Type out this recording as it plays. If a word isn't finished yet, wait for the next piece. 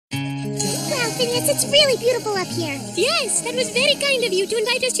Wow, Phineas, it's really beautiful up here. Yes, that was very kind of you to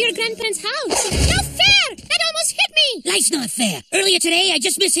invite us to your grandparents' house. How fair! That almost hit me! Life's not fair. Earlier today, I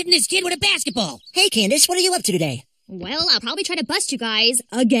just missed hitting this kid with a basketball. Hey, Candace, what are you up to today? Well, I'll probably try to bust you guys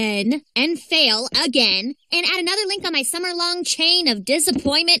again and fail again and add another link on my summer-long chain of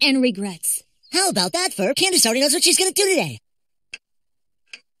disappointment and regrets. How about that, Ferb? Candace already knows what she's gonna do today.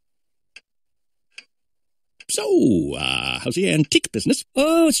 So, how's the antique business?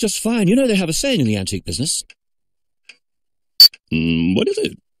 Oh, it's just fine. You know they have a saying in the antique business. What is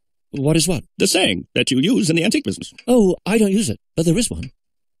it? What is what? The saying that you use in the antique business. Oh, I don't use it, but there is one.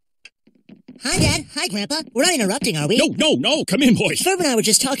 Hi, Dad. Hi, Grandpa. We're not interrupting, are we? No. Come in, boys. Ferb and I were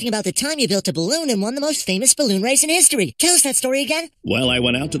just talking about the time you built a balloon and won the most famous balloon race in history. Tell us that story again. Well, I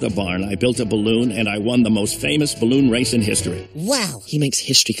went out to the barn, I built a balloon, and I won the most famous balloon race in history. Wow. He makes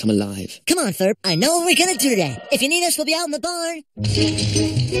history come alive. Come on, Ferb. I know what we're gonna do today. If you need us, we'll be out in the barn.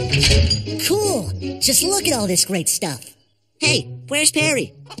 Cool. Just look at all this great stuff. Hey, where's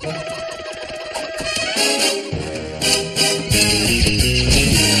Perry?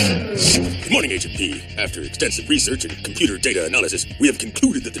 Good morning, Agent P. After extensive research and computer data analysis, we have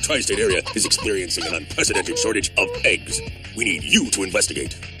concluded that the tri-state area is experiencing an unprecedented shortage of eggs. We need you to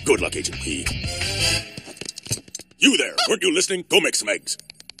investigate. Good luck, Agent P. You there, weren't you listening? Go make some eggs.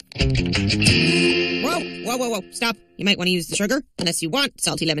 Whoa. Stop. You might want to use the sugar, unless you want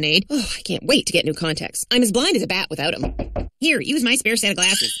salty lemonade. Oh, I can't wait to get new contacts. I'm as blind as a bat without them. Here, use my spare set of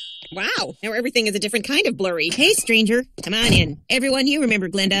glasses. Wow, now everything is a different kind of blurry. Hey, stranger, come on in. Everyone, you remember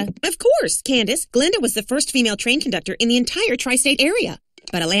Glinda. Of course, Candace. Glinda was the first female train conductor in the entire tri-state area.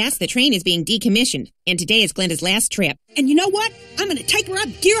 But alas, the train is being decommissioned, and today is Glinda's last trip. And you know what? I'm going to take her up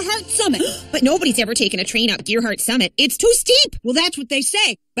Gearhart Summit. But nobody's ever taken a train up Gearhart Summit. It's too steep. Well, that's what they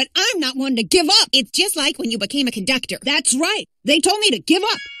say. But I'm not one to give up. It's just like when you became a conductor. That's right. They told me to give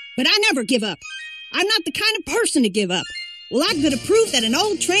up. But I never give up. I'm not the kind of person to give up. Well, I'm going to prove that an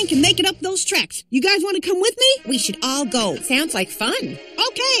old train can make it up those tracks. You guys want to come with me? We should all go. Sounds like fun.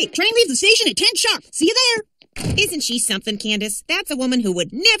 Okay, train leaves the station at 10 sharp. See you there. Isn't she something, Candace? That's a woman who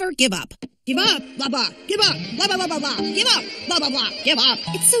would never give up. Give up, blah, blah. Give up, blah, blah, blah, blah, blah. Give up, blah, blah, blah. Give up.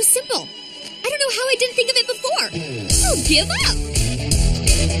 It's so simple. I don't know how I didn't think of it before. Oh, give up.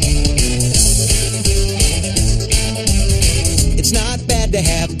 It's not bad to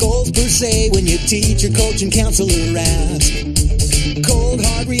have goals per se when your teacher, coach, and counselor ask. Cold,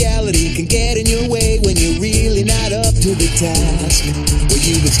 hard reality can get in your way when you're really not up to the task. Well,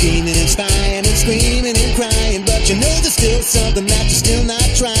 you've been scheming and spying and screaming and crying, but you know there's still something that you're still not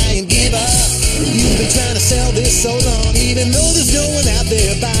trying. Give up. You've been trying to sell this so long, even though there's no one out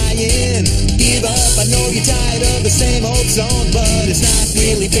there buying. Give up. I know you're tired of the same old song, but it's not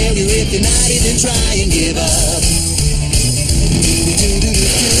really failure if you're not even trying. Give up.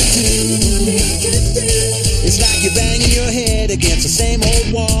 It's like you're banging your head against the same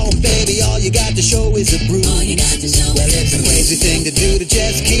old wall. Baby, all you got to show is a bruise. Well, it's a crazy thing to do to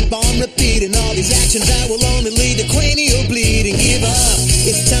just keep on repeating all these actions that will only lead to cranial bleeding. Give up.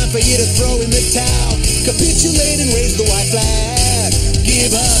 It's time for you to throw in the towel. Capitulate and raise the white flag.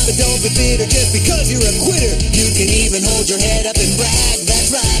 Give up and don't be bitter just because you're a quitter. You can even hold your head up and brag.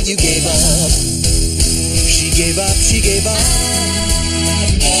 That's right, you gave up. She gave up, she gave up.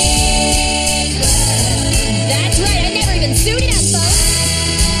 That's right, I never even suited up, folks.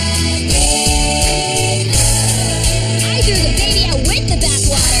 I threw the baby out with the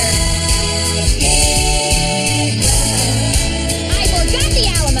bathwater. I forgot the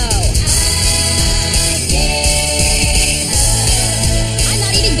Alamo. I'm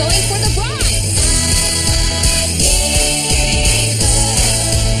not even going for the bronze.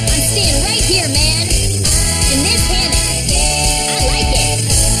 I'm staying right here, man. In this hammock. I like it.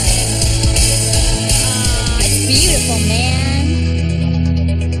 It's beautiful, man.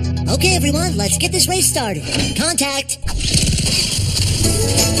 Okay, everyone, let's get this race started. Contact.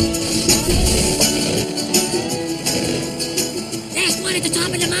 Last one at the top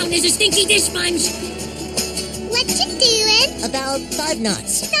of the mountain is a stinky dish sponge. What you doing? About 5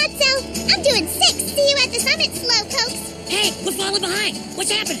 knots. Not so. I'm doing 6. See you at the summit, slowpokes. Hey, we're falling behind.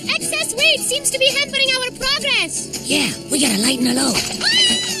 What's happening? Excess weight seems to be hampering our progress. Yeah, we gotta lighten the load.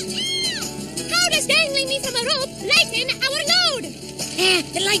 How does dangling me from a rope lighten our load?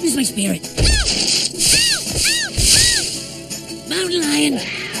 It lightens my spirit. Ow! Ow! Ow! Mountain lion.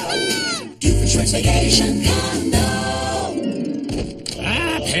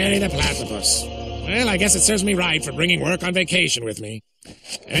 Perry the platypus. Well, I guess it serves me right for bringing work on vacation with me.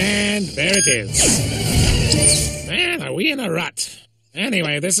 And there it is. Man, are we in a rut.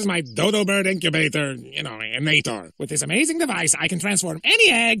 Anyway, this is my dodo bird incubator, innator. With this amazing device, I can transform any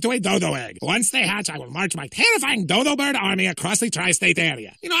egg to a dodo egg. Once they hatch, I will march my terrifying dodo bird army across the tri-state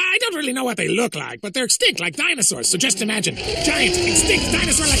area. I don't really know what they look like, but they're extinct like dinosaurs, so just imagine. Giant, extinct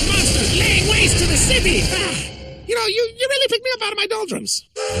dinosaur-like monsters laying waste to the city. You really picked me up out of my doldrums.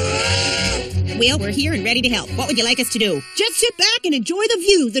 Well, we're here and ready to help. What would you like us to do? Just sit back and enjoy the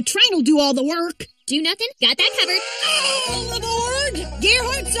view. The train will do all the work. Do nothing? Got that covered. All aboard!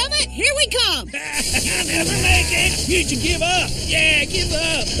 Gerhardt Summit, here we come! I'll never make it. You should give up. Yeah, give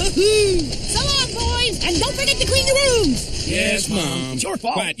up. So long, boys, and don't forget to clean the rooms! Yes, Mom. It's your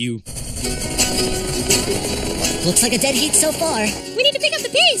fault. Quiet, you. Looks like a dead heat so far. We need to pick up the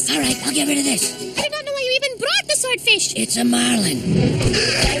piece. All right, I'll get rid of this. I did not know why you even brought the swordfish. It's a marlin.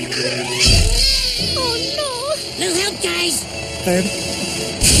 Oh, no. Little help, guys. Ferb,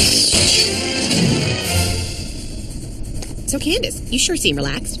 So, Candace, you sure seem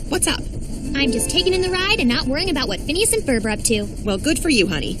relaxed. What's up? I'm just taking in the ride and not worrying about what Phineas and Ferb are up to. Well, good for you,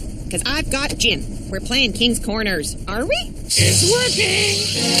 honey. Because I've got gin. We're playing King's Corners. Are we? It's working.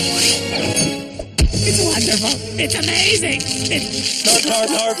 It's wonderful. It's amazing.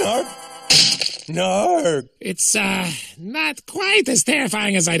 Narg. It's, not quite as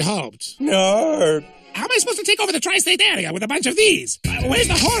terrifying as I'd hoped. Narg. How am I supposed to take over the tri-state area with a bunch of these? Where's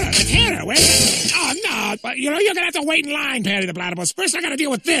the horror, the terror? Oh, no. But, you're gonna have to wait in line, Perry the Platypus. First, I gotta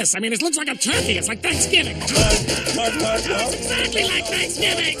deal with this. I mean, it looks like a turkey. It's like Thanksgiving. It's exactly like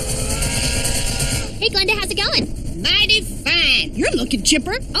Thanksgiving. Hey, Glenda, how's it going? Mighty fine. You're looking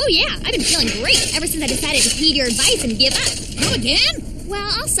chipper. Oh, yeah. I've been feeling great ever since I decided to heed your advice and give up. You again?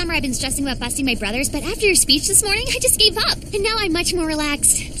 Well, all summer I've been stressing about busting my brothers, but after your speech this morning, I just gave up. And now I'm much more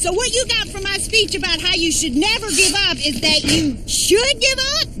relaxed. So what you got from my speech about how you should never give up is that you should give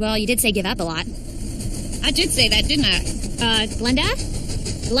up? Well, you did say give up a lot. I did say that, didn't I? Glenda?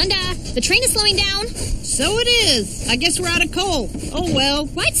 Glenda, the train is slowing down. So it is. I guess we're out of coal. Oh, well.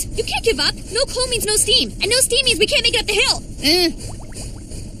 What? You can't give up. No coal means no steam. And no steam means we can't make it up the hill.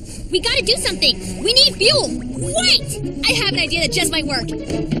 We gotta do something. We need fuel. Wait! I have an idea that just might work.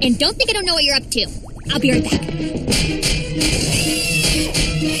 And don't think I don't know what you're up to. I'll be right back.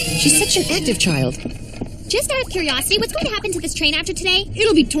 She's such an active child. Just out of curiosity, what's going to happen to this train after today?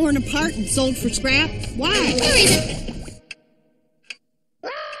 It'll be torn apart and sold for scrap. Why? No reason.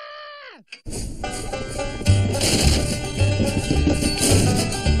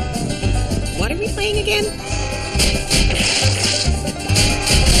 What are we playing again?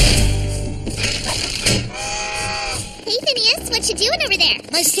 Hey, Phineas, what you doing over there?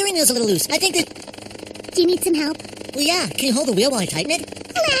 my steering wheel's a little loose. I think that... Do you need some help? Well, yeah. Can you hold the wheel while I tighten it?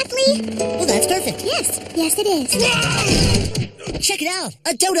 Gladly. Well, that's perfect. Yes, it is. Check it out.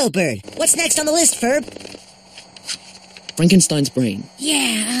 A dodo bird. What's next on the list, Ferb? Frankenstein's brain.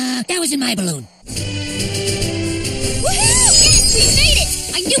 Yeah, that was in my balloon. Woohoo! Yes, we made it!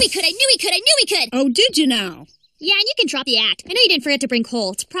 I knew we could! Oh, did you now? Yeah, and you can drop the act. I know you didn't forget to bring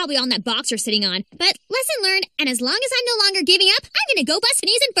coal. It's probably on that box you're sitting on. But lesson learned, and as long as I'm no longer giving up, I'm gonna go bust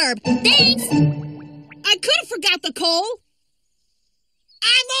Phineas and Ferb. Thanks! I could have forgot the coal.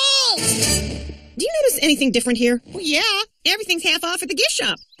 I'm old! Do you notice anything different here? Well, yeah. Everything's half off at the gift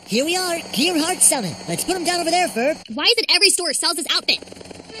shop. Here we are. Gerhardt Summit. Let's put him down over there, Ferb. Why is it every store sells this outfit?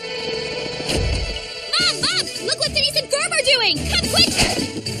 Mom! Look what Phineas and Ferb are doing! Come quick!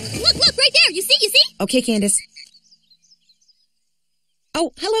 Look, right there! You see? Okay, Candace.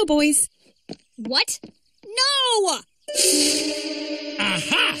 Oh, hello, boys. What? No!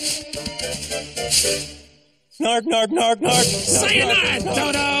 Aha! Nark. Sayonara,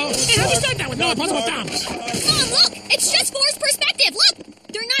 Dodo! Hey, how'd you start that with no opposable thumbs? Mom, look! It's just forced perspective! Look!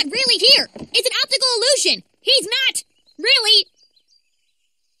 They're not really here! It's an optical illusion! He's not! Really!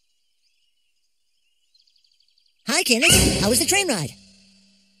 Hi, Candace. How was the train ride?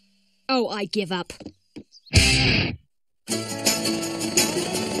 Oh, I give up.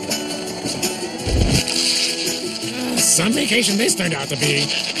 Some vacation this turned out to be.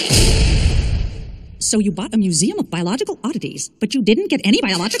 So you bought a museum of biological oddities, but you didn't get any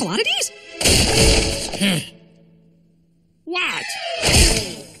biological oddities? What?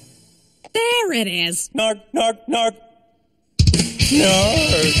 There it is. Nark.